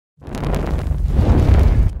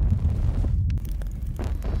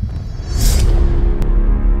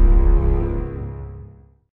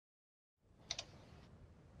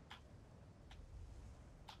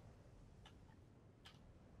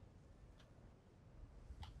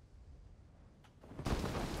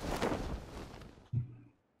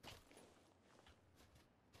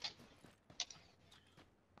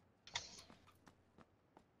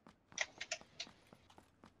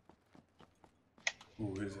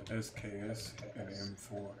Ooh, here's an SKS and an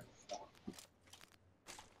M4.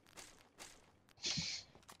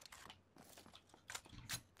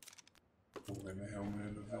 Ooh, and the helmet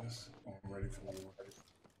and the vest. I'm ready for war.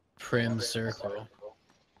 Prim circle.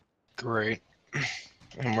 Great.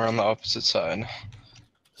 And we're on the opposite side.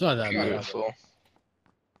 It's not that bad. Beautiful.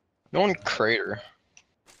 No one crater.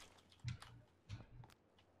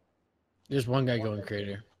 There's one guy going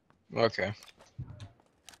crater. Okay.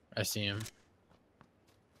 I see him.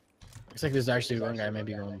 Looks like there's actually one guy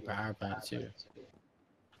maybe going power plant too.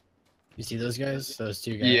 You see those guys? Those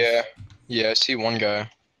two guys? Yeah. Yeah, I see one guy.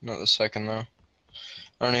 Not the second though.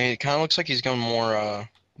 I don't know, he kinda looks like he's going more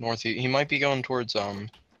northeast. He might be going towards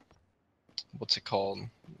what's it called?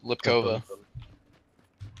 Lipkova.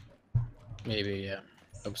 Maybe, yeah.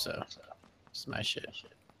 Hope so. It's my shit.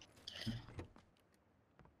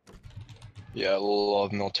 Yeah, a little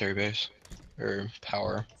military base. Or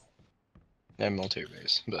power. Yeah, military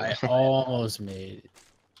base. But I almost made it.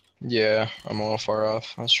 yeah, I'm a little far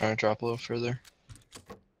off. I was trying to drop a little further.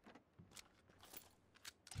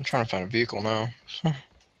 I'm trying to find a vehicle now. Yeah,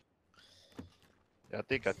 I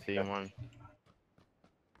think I see one.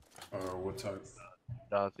 What type?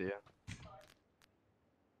 Dacia.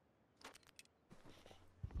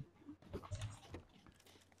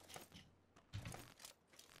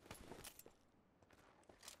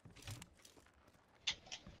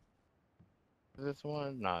 Is this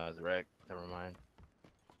one? Nah, it's wrecked. Never mind.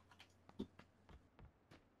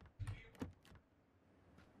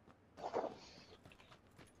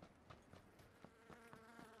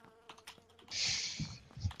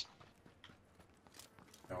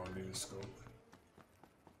 I don't need a scope.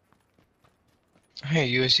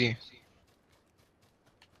 Hey, USC.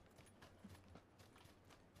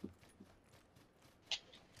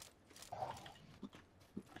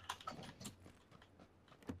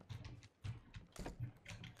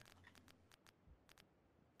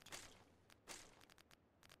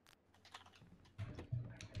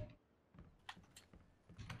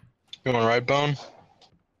 You want to ride, Bone?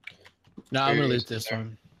 No, I'm gonna loot this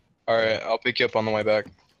one. Alright, I'll pick you up on the way back.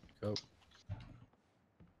 Go.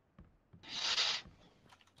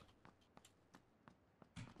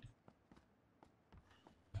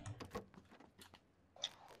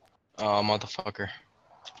 Oh, motherfucker.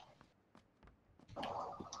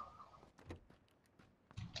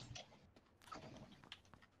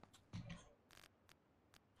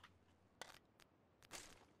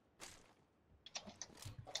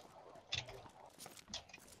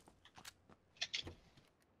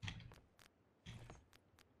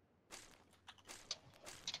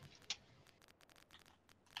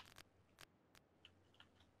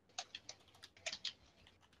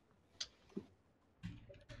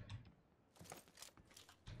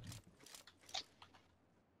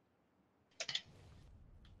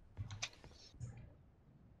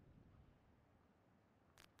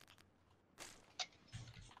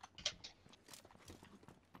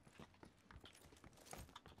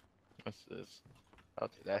 What's this? I'll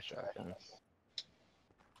take that shotgun.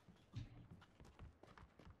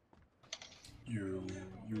 You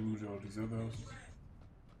looted all these other houses?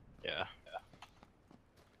 Yeah.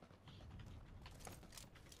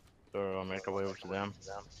 So I'll make our way over to them.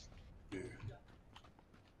 Yeah. See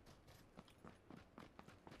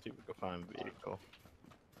if we can find a vehicle.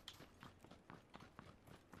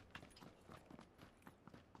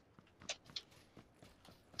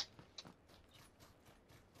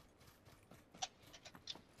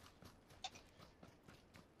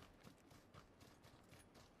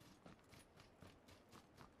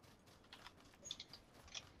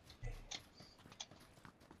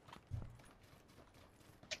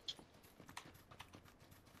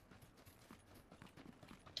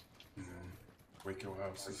 Wake your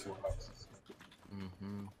house is your house.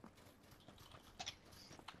 Mm-hmm.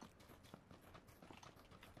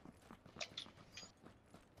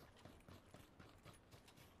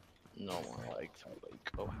 No one likes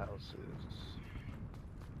Waco houses.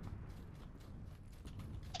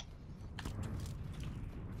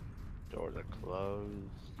 Doors are closed.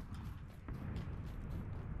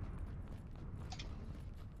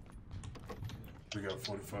 We got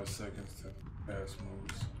 45 seconds to pass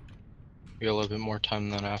moves. We got a little bit more time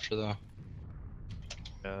than that after though.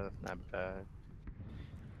 Yeah, that's not bad.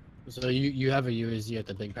 So you have a UAZ at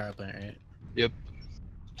the big power plant, right? Yep.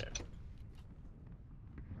 Okay.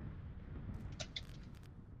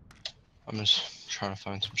 I'm just trying to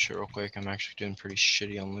find some shit real quick. I'm actually doing pretty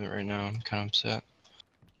shitty on loot right now. I'm kind of upset.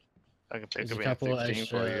 I can pick There's up a couple an M16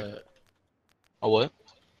 for you. extra. Oh, what?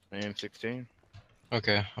 An M16.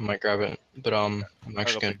 Okay, I might grab it. But I'm I'll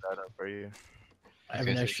actually go gonna. pick that up for you. I have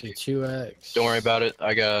an Okay. extra 2x. Don't worry about it.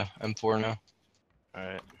 I got M4 now.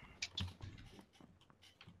 Alright.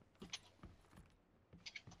 Look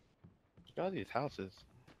at all these houses.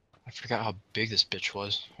 I forgot how big this bitch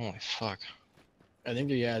was. Holy fuck. I think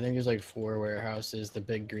there's like 4 warehouses, the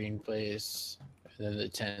big green place, and then the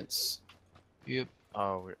tents. Yep.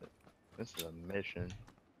 Oh, this is a mission.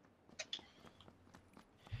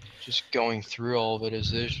 Just going through all of it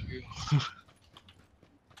is the issue.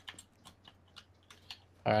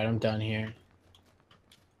 Alright, I'm done here.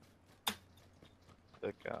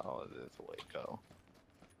 Look at all of this Waco.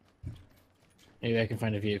 Maybe I can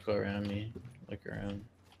find a vehicle around me. Look around.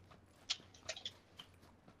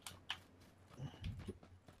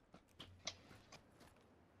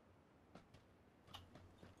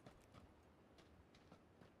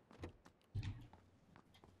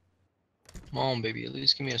 Come on, baby. At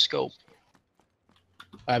least give me a scope.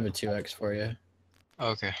 I have a 2x for you.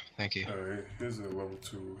 Okay, thank you. Alright, here's a level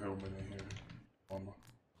 2 helmet in here, Mama.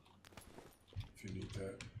 If you need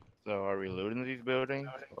that. So are we looting these buildings?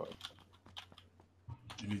 Or...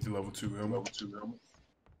 You need the level 2 helmet?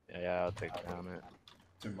 Yeah, I'll take the helmet.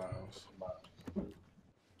 It's in my house.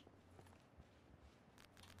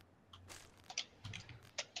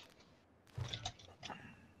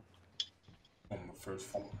 On the first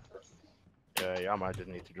floor. Yeah, y'all might just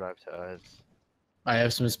need to drive to us. I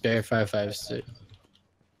have some spare 5.56.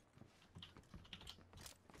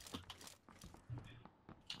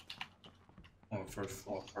 On the first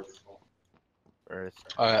floor. First.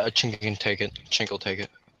 Chink can take it. Chink will take it.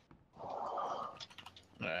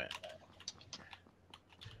 Alright.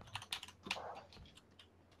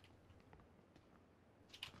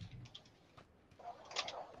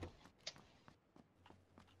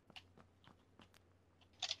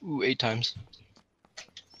 Ooh, 8 times.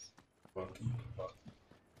 Lucky.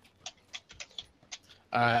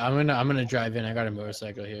 Alright, I'm gonna drive in. I got a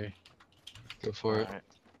motorcycle here. Go for it.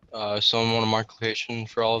 Alright. Someone want to mark location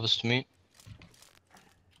for all of us to meet?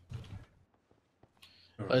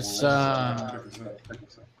 Let's, Pick us up.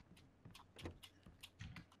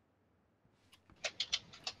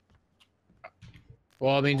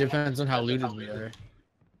 Well, I mean, depends on how looted we are.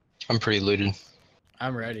 I'm pretty looted.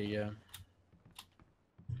 I'm ready, yeah.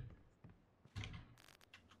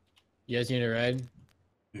 You guys need a ride?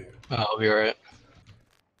 Yeah. I'll be alright.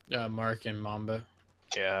 Mark and Mamba.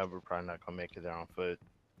 Yeah, we're probably not gonna make it there on foot.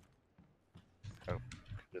 So,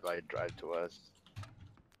 just like drive to us.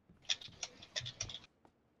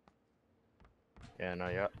 Yeah, no,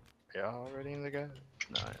 y'all already in the guy?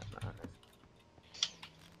 No, yeah, no.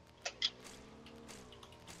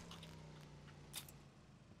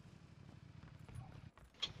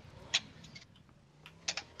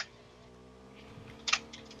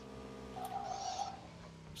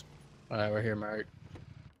 Alright, we're here, Mark.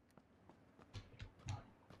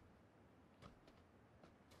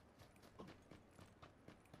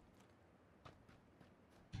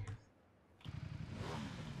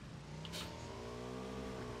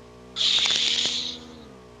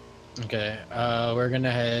 Okay, we're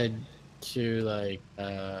gonna head to like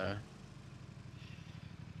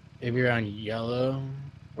maybe around yellow.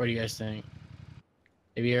 What do you guys think?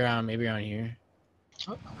 Maybe around here.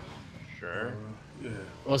 Sure. Yeah.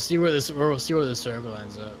 We'll see where the circle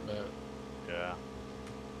ends up, but Yeah.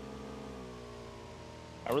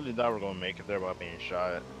 I really thought we were gonna make it there without being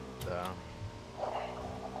shot. So.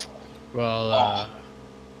 well, I'm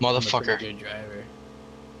a Motherfucker. pretty good driver.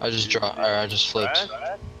 I just flipped.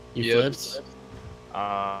 You Yep. flipped?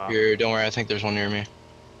 Here, don't worry, I think there's one near me.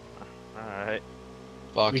 Alright.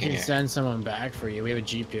 Fucking We can yeah. send someone back for you. We have a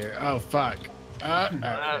Jeep here. Oh fuck.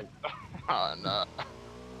 Alright. Oh, no.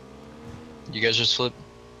 You guys just flipped?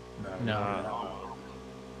 No.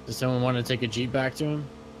 Does someone want to take a Jeep back to him?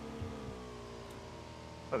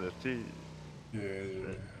 Oh, the T. Yeah.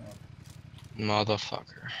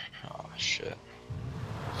 Motherfucker. Oh shit.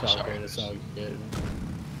 It's all Sorry. good. It's all good.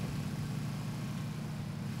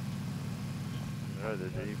 No, the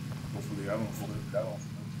Jeep. Hopefully I don't flip.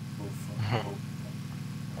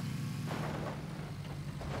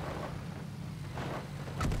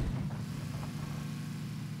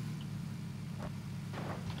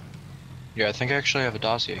 Yeah, I think I actually have a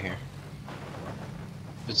dossier here.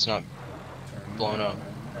 It's not blown up.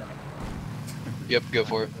 Yep, go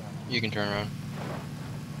for it. You can turn around.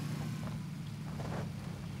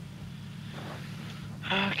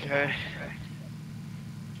 Okay.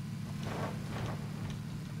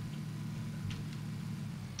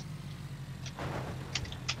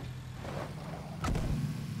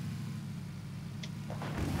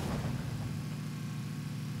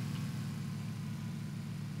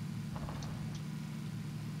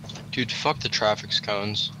 Dude, fuck the traffic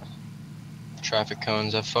cones. Traffic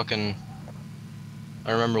cones, that fucking...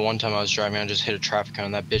 I remember one time I was driving, I just hit a traffic cone,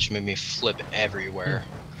 and that bitch made me flip everywhere.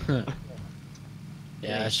 Yeah,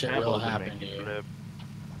 that shit will Apples that happen make you here. flip.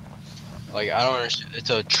 Like, I don't understand. It's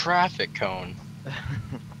a traffic cone.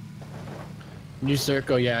 New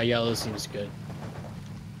circle, yeah, yellow seems good.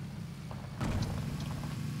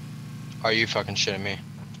 Are you fucking shitting me?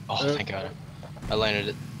 Oh, thank God. I landed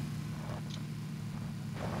it.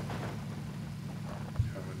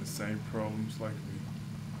 Having the same problems like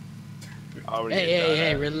me. Already Hey, get hey, shot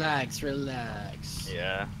hey, at. relax, relax.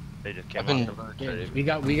 Yeah, they just came I've been- off the road. Yeah,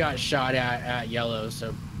 Trade. we got shot at yellow,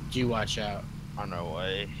 so you watch out. On our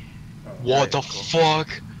way. Oh, What the Right, cool.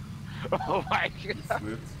 fuck? Oh my you god.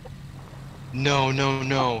 flipped? No, no,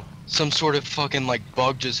 no. Some sort of fucking like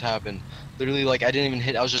bug just happened. Literally, like I didn't even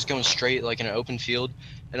hit. I was just going straight like in an open field,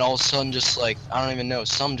 and all of a sudden, just like I don't even know,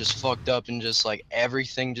 some just fucked up and just like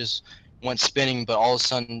everything just went spinning. But all of a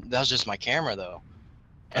sudden, that was just my camera though.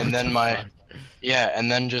 And What then the my fuck? yeah, and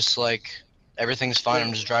then just like everything's fine.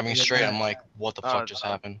 I'm just driving Look at straight. that. I'm like, what the fuck just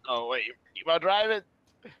happened? Oh wait, you about driving?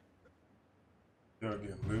 Y'all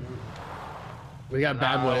getting lit up? We got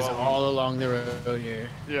bad Nah, boys well, all along the road here.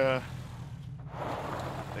 Yeah.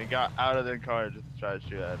 They got out of their car just to try to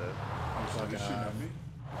shoot at us. Oh, so they shooting at me?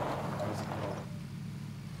 I was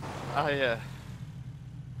Oh yeah.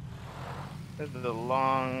 This is a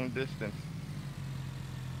long distance.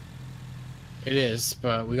 It is,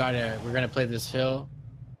 but we're gonna play this hill.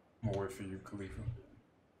 I'm gonna wait for you, Khalifa.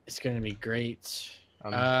 It's gonna be great.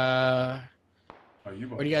 Um, Oh, you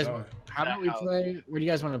about What do you guys? to die. How about we play? Where do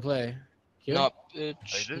you guys want to play? Here? Not Like,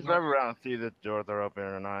 bitch. just drive around and see if the doors are open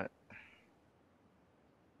or not.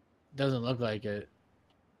 Doesn't look like it.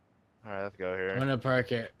 Alright, let's go I'm here. gonna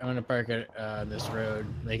park it. This road.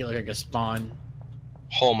 Make it look like a spawn.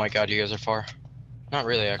 Oh my God, you guys are far. Not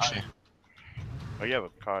really, actually. Oh, you have a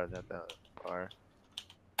car, that's that car.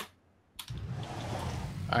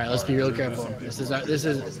 All right, let's be real careful. This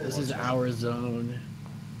is our zone.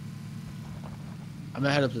 I'm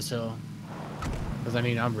gonna head up this hill. Cause I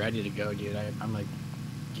mean I'm ready to go, dude. I'm like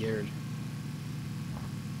geared.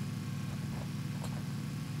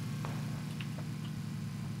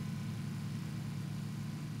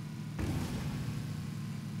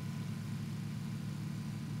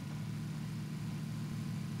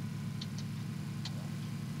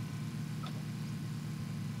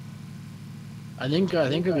 I think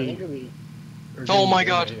we. Oh my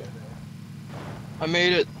God. I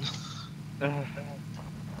made it.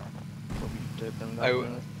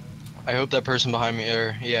 I hope that person behind me,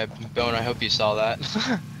 or yeah, Bone. I hope you saw that.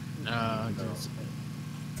 No, just,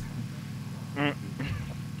 You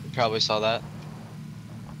probably saw that.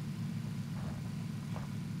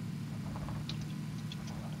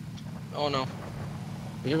 Oh no.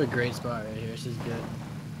 we have a great spot right here. This is good.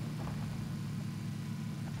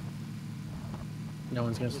 No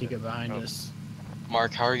one's gonna sneak up behind us.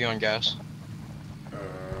 Mark, how are you on gas?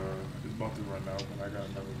 It's about to run out, but I got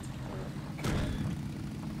another.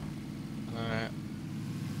 Alright.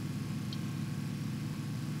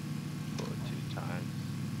 2 times.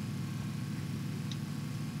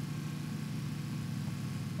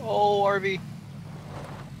 Oh, RV.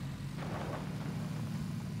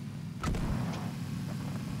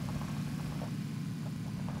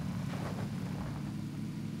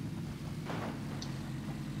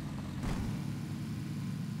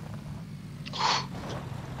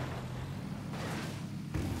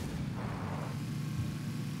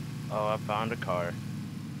 Oh, I found a car.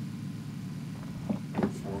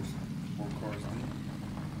 Four cars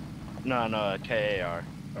deep. No, a KAR.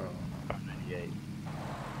 Oh, Car 98.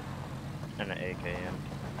 And an AKM.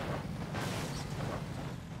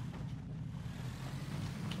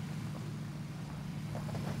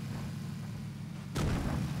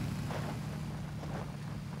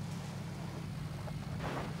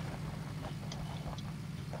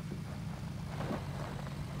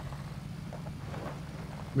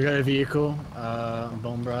 We got a vehicle.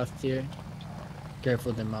 Bone broth here.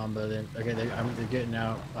 Careful, DeMamba. They're getting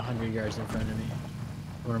out 100 yards in front of me.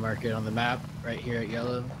 I want to mark it on the map right here at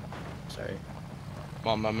yellow. Sorry.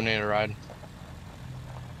 Mom, I'm gonna need a ride.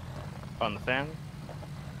 On the fan?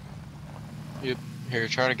 Here,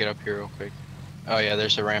 try to get up here real quick. Oh yeah,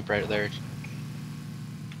 there's a ramp right there.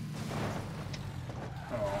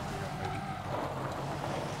 I don't think I'm making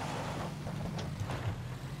it.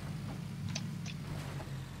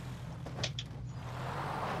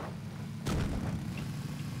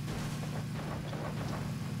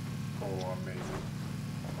 Oh, amazing.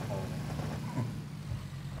 Oh.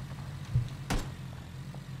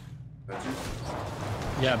 That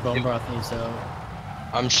you? Yeah, bone Yep. broth needs help.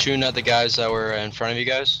 I'm shooting at the guys that were in front of you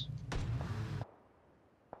guys.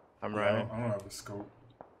 I'm Yeah, running. I don't have a scope.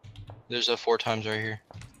 There's a 4 times right here.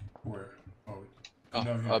 Where? Oh, Oh, I'm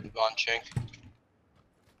down here. up on Chink.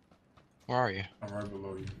 Where are you? I'm right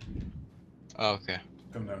below you. Oh, okay.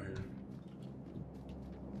 Come down here.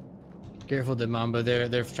 Careful, DeMamba.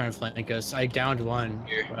 They're trying to flank us. I downed one,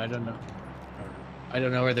 Here. but I don't know. Alright. I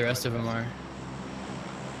don't know where the rest of them are.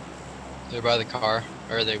 They're by the car,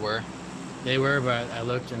 or they were. They were, but I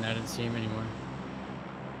looked and I didn't see them anymore.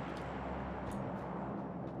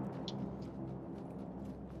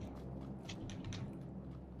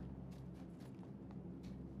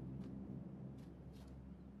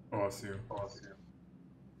 Oh, I see him. Oh, I see him.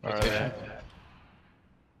 Alright. Okay.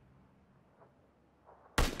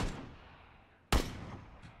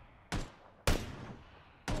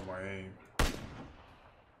 Oh, my aim.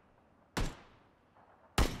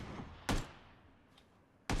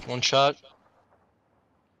 One shot.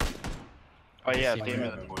 Oh yeah, see team him. in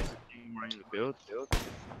the running the field.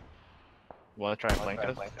 Wanna try and flank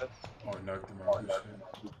us? Oh, I knocked him out. Good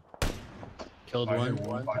shit. Killed I one. hit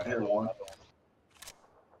one. I hit one.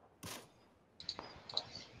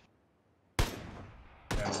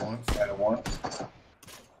 And once. And once.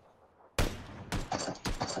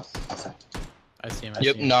 I see him.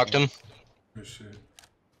 Yep, knocked him. Good shit.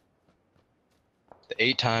 The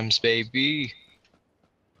 8 times, baby.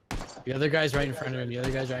 The other guy's right in front of him. The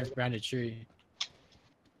other guy's right behind a tree.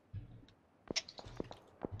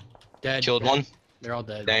 Dead. Killed one. They're all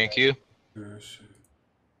dead. Thank you. Good shit.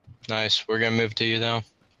 Nice. We're gonna move to you now.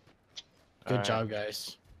 Good Alright. job,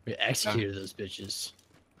 guys. We executed those bitches.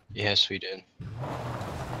 Yes, we did.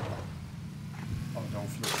 Oh, don't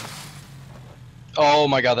flip. Oh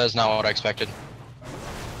my god, that's not what I expected.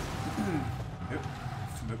 Yep.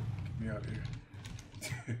 Flip. Get me out of here.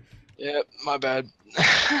 Yep, my bad.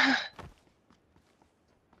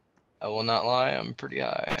 I will not lie, I'm pretty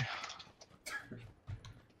high.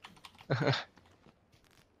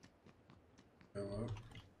 Hello.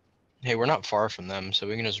 Hey, we're not far from them, so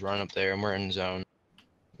we can just run up there and we're in zone.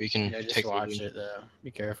 We can Yeah, just take watch the lead. it though. Be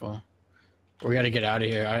careful. We gotta get out of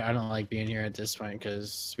here. I don't like being here at this point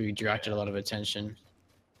because we directed a lot of attention.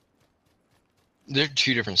 They're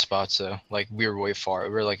 2 different spots though. Like we were way far. We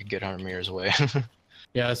were like a good 100 meters away.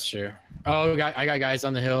 Yeah, that's true. Oh, I got guys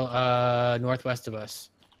on the hill, northwest of us.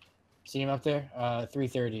 See him up there?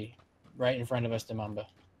 330, right in front of us, DeMamba.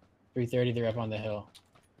 330, they're up on the hill.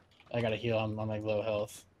 I gotta heal. I'm like low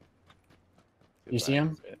health. You see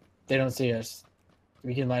him? They don't see us.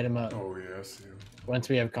 We can light him up Oh, yeah, I see him. once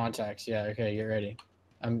we have contacts. Yeah, okay, get ready.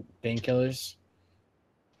 I'm painkillers.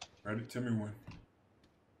 Ready? Tell me when. I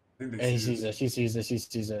think Hey, they he see sees us. us. He sees us. He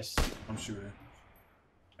sees us. I'm shooting.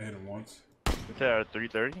 I hit him once. It's at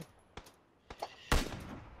 330.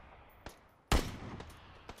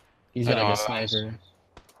 He's I got like know, a sniper.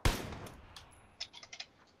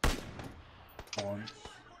 One.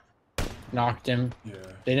 Knocked him. Yeah.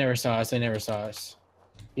 They never saw us. They never saw us.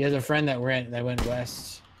 He has a friend that went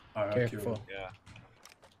west. I Careful. killed him. Yeah.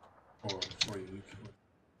 Oh, yeah, you killed him.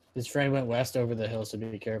 His friend went west over the hill, so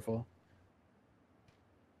be careful.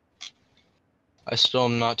 I still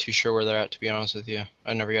am not too sure where they're at, to be honest with you.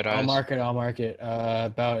 I never got eyes. I'll mark it. I'll mark it.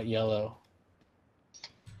 About yellow.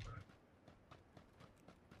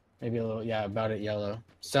 Maybe a little. Yeah, about at yellow.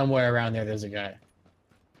 Somewhere around there, there's a guy.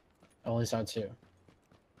 I only saw 2.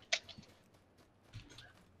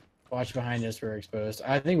 Watch behind us. We're exposed.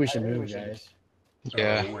 I think we should move, guys.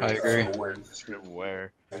 Yeah, where? I agree. Where?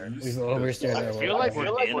 We've oversteered I our feel way. like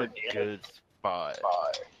we're in a good spot.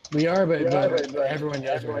 We are, but everyone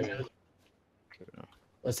knows where we are.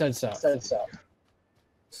 Let's head south. Okay.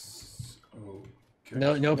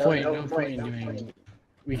 No point in doing.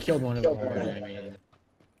 We killed one of them already. I mean.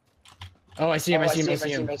 Oh, I see him. I see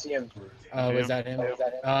him. Was that him?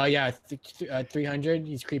 Yeah. 300.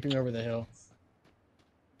 He's creeping over the hill.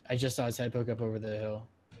 I just saw his head poke up over the hill.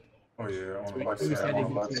 Oh, yeah, on the We- left we side. said On he-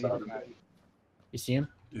 the left side. You see him?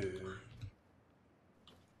 Yeah,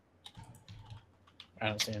 I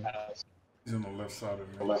don't see him. he's on the left side of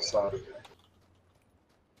me. The left side of me.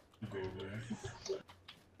 Go there.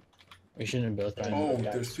 We shouldn't have both been. Oh,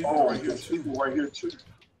 there's people right here too.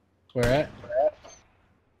 Where at?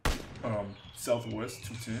 Southwest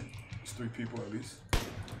 210. There's 3 people at least.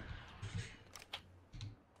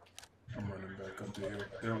 I'm running back up the hill.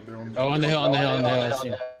 They're on the Oh, on the hill. I see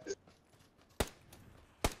him.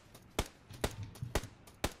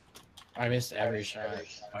 I missed every shot.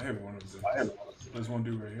 I hit one of them. There's one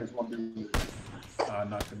dude right here. I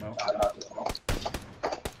knocked him out.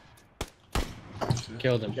 Shit.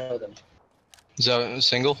 Killed him. Is that a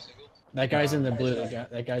single? That guy's in the blue.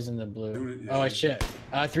 That guy's in the blue. Dude, yeah. Oh shit.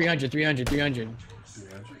 300, 300, 300.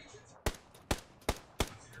 300.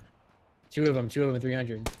 Two of them,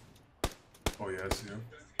 300. Oh yeah, I see him.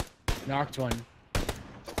 Knocked one.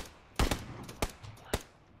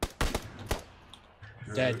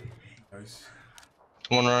 Good. Dead. Nice.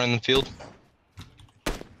 One running in the field.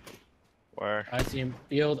 Where? I see him.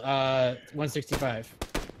 Field, 165.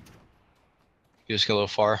 He just got a little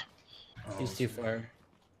far. Oh, He's too far.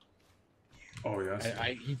 Oh yeah, I see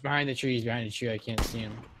him. He's behind the tree. He's behind the tree. I can't see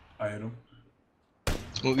him. I hit him.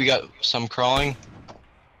 We got some crawling.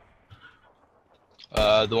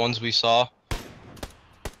 The ones we saw,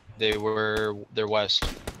 they're west.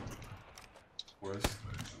 West.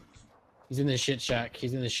 He's in the shit shack.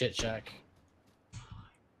 He's in the shit shack.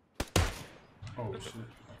 Oh shit.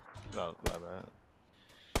 No, my bad.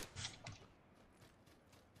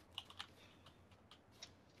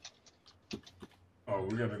 Oh,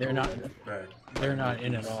 we gotta They're go not- back. They're not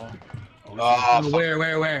in at all. Oh, Uh, Oh,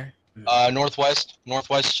 where? Northwest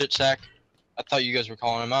shit sack. I thought you guys were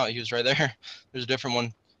calling him out. He was right there. There's a different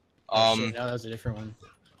one. Oh, shit, no, that was a different one.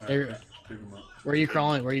 Alright, pick him up. Where are you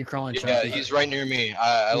crawling? Chuck? Yeah, he's right near me.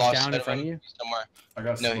 I He's lost down sight in of front of him. you? He's somewhere. I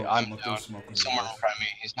got No, smoke. I'm gonna throw down. smoke on He's you somewhere guys. in front of me.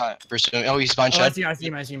 He's not pursuing. Oh, he's behind Oh, I shed. see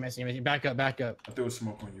him. Back up. I threw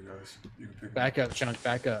smoke on you guys. You can pick him Back up, Chunk.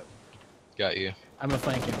 Back up. Got you. I'm gonna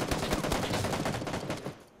flank him.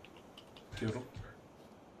 Killed him.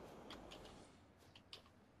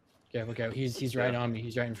 Okay. He's right on me.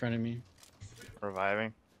 He's right in front of me.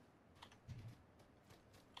 Reviving.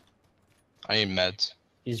 I need meds.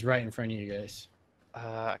 He's right in front of you guys.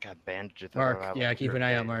 I got bandages. Mark, yeah, keep an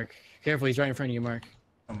eye out, Mark. Careful, he's right in front of you, Mark.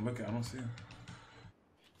 I'm looking. I don't see him.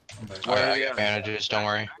 I'm back. Where are you? Bandages. Don't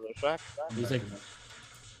worry. I'm He's back like- in it.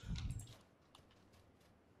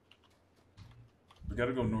 We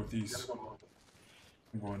gotta go northeast.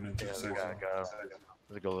 I'm going into Yeah, the we safe gotta zone. go.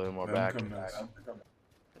 Let's go a little more Let back. him come next.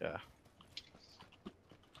 Yeah.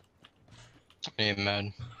 I need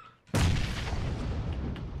med.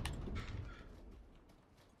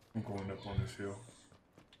 I'm going up on this hill.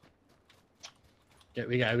 Yeah,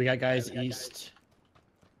 we got guys east.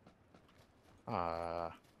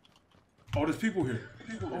 Oh, there's people here.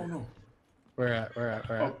 Oh no. Where at?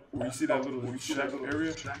 Oh, where you see that little shack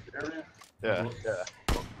area? Yeah.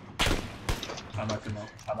 I knocked him out.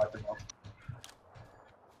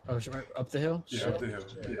 Oh, right up the hill? Yeah, Shit. up the hill.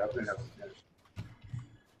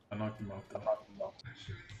 I knocked him out though.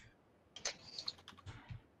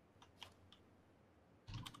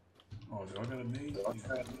 Oh, do I got a name?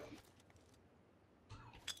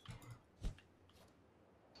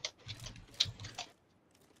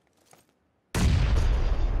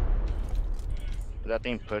 Is that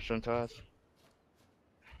thing pushing to us?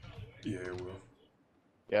 Yeah, it will.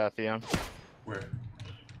 Yeah, I see him. Where?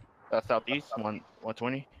 Southeast,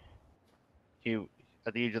 120. I think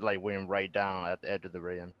he just like went right down at the edge of the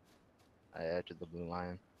rim. At the edge of the blue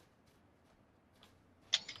line.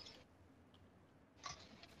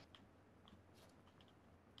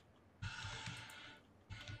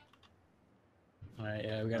 Alright,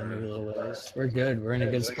 yeah, we gotta move a little ways. We're good. We're in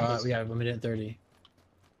a good spot. We got 1 minute 30.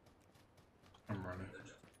 I'm running.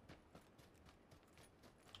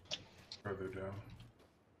 Further down.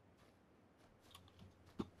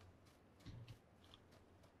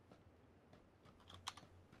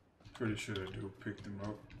 Pretty sure that dude picked him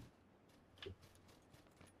up.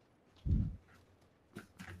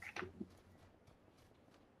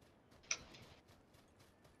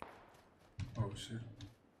 Oh shit.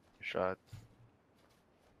 Shot.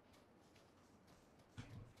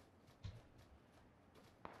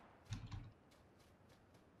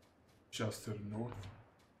 Shots to the north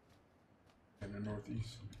and the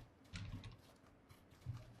northeast.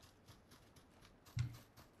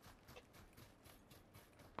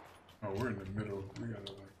 Oh, we're in the middle. We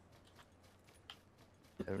gotta like.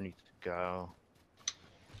 There needs to go.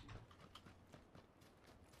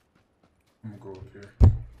 I'm gonna go up here.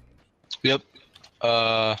 Yep.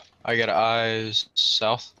 I got eyes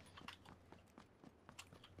south.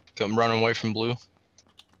 Come running away from blue.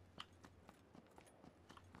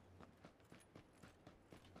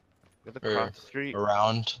 Get across the street.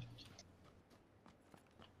 Around.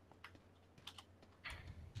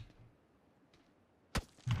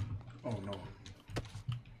 Oh no.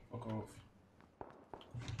 Fuck off.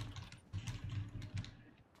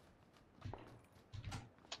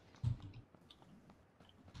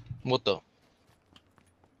 What the?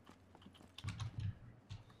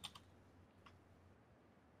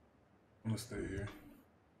 I'm gonna stay here.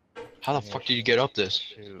 How the fuck did you get up this?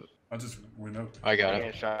 Shoot. I just went up. I got Get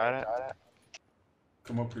it. shot at.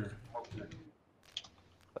 Come up here.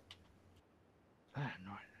 Ah,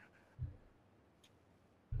 no.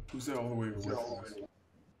 Who's that all the way away from us?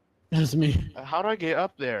 That's me. How do I get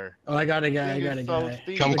up there? Oh, I got a guy. I Thing got a is so guy.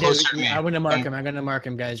 steep. Come Okay, closer to me. I'm gonna mark him. I'm gonna mark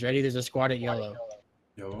him, guys. Ready? There's a squad at yellow.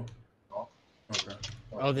 Yellow? Okay.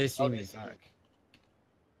 Oh, they see me. Fuck.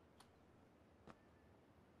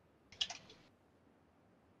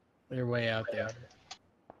 They're way out there.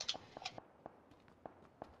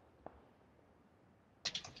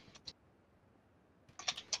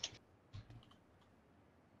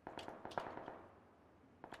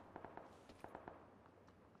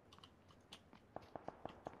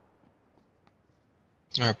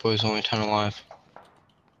 Alright, boys, only 10 alive.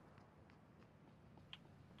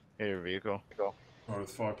 Here, vehicle. Oh,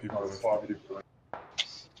 there's 5 people left.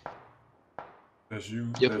 That's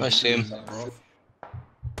you. Yep, that's I see him. Bro.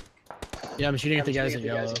 Yeah, I'm shooting at the guys at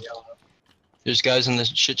yellow. There's guys in the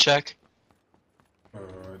shit shack. I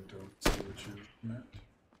don't see what you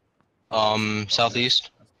meant.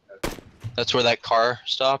 Southeast. That's where that car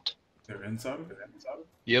stopped. They're inside of it?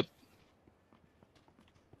 Yep.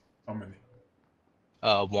 How many?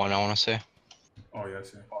 1, I want to say. Oh, yeah, I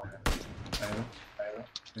see. I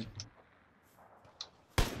know.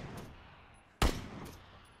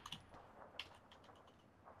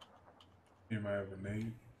 You might have a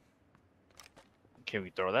nade. Can we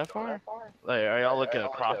throw that far? Like, are y'all looking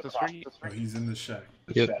across the street? Oh, he's in the shack.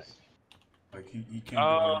 Yep. Like, he can't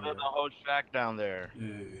Oh, go there's anywhere. a whole shack down there. Yeah,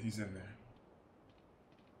 he's in there.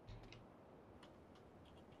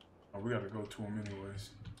 Oh, we gotta go to him anyways.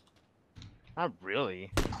 Not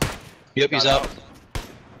really. Yep, he's Got out.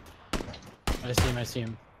 I see him. I see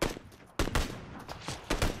him.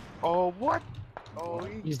 Oh, what? Oh,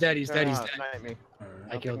 He's dead. He's dead. He's dead. Snipe me.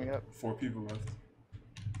 Alright. I killed him. 4 people left.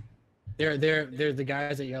 They're the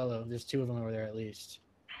guys at yellow. There's 2 of them over there at least.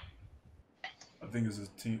 I think it's a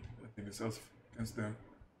team. I think it's us against them.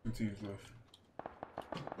 2 teams left.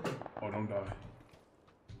 Oh, don't die.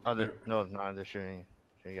 Oh, no, they're shooting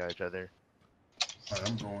at each other. Alright,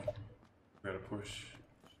 I'm going. We gotta push.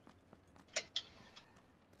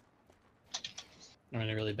 I'm in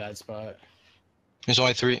a really bad spot. There's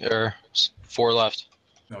only 4 left.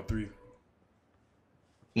 No, 3.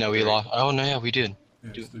 No, we lost. Oh, no, yeah, we did.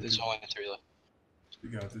 Yeah, Dude, it's 3 there's people. only 3 left. We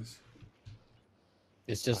got this.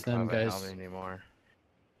 It's just I them don't have guys. how many anymore.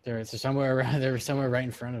 They're somewhere around. They're somewhere right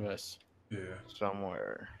in front of us. Yeah.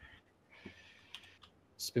 Somewhere.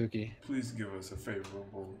 Spooky. Please give us a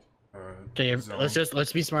favorable. Okay, zone.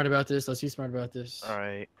 let's be smart about this. Let's be smart about this. All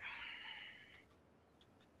right.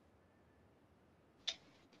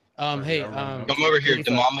 Hey, Come Come over here, 25.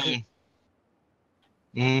 DeMamba.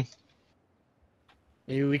 Mm-hmm.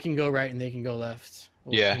 Maybe we can go right and they can go left.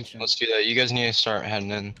 We'll Yeah, pinch 'em. let's do that. You guys need to start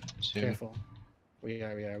heading in soon. Careful. We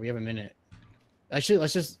are. We have a minute. Actually,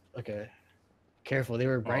 let's just okay. Careful. They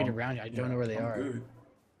were right around you. I don't know where they I'm are. Good.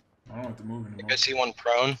 I don't have to move I anymore. think I see one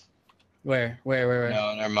prone. Where?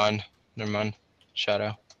 No, never mind. Never mind.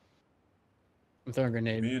 Shadow. I'm throwing a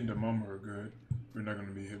grenade. Me and DeMamba are good. We're not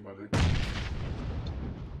gonna be hit by the.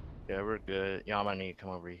 Yeah, we're good. Y'all might need to come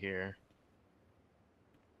over here.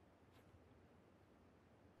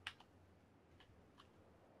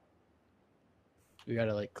 We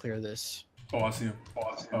gotta like clear this. Oh, I see him.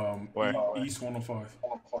 Where? East 105.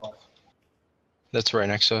 That's right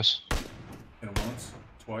next to us. Hit him once,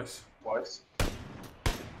 twice.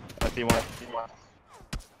 I see one.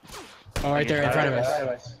 Oh, right there in front of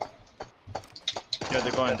us. Yeah,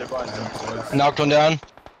 they're going. Twice. Knocked one down.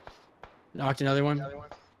 Knocked another one.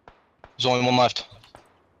 There's only one left.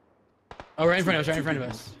 Oh, right in front of us. Right in front of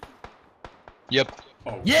us. Yep.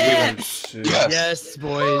 Oh, Yeah! good shit. Yes. Yes,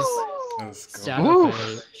 boys. Let's go. Shadow Woo!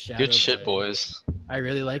 play. Shadow Good shit, play. boys. I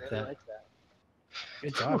really like that.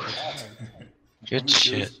 Good job. Good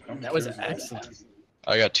shit. That was excellent.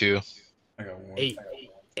 I got 2. I got 1.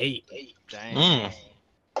 8. Dang. Mm.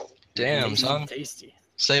 Damn, Tasty, son. Tasty.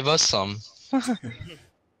 Save us some.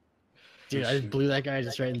 Dude, I just blew that guy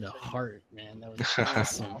just right in the heart, man. That was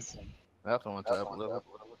awesome. That's one to up a little.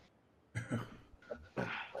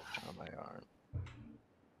 On my arm.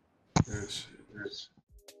 Good shit.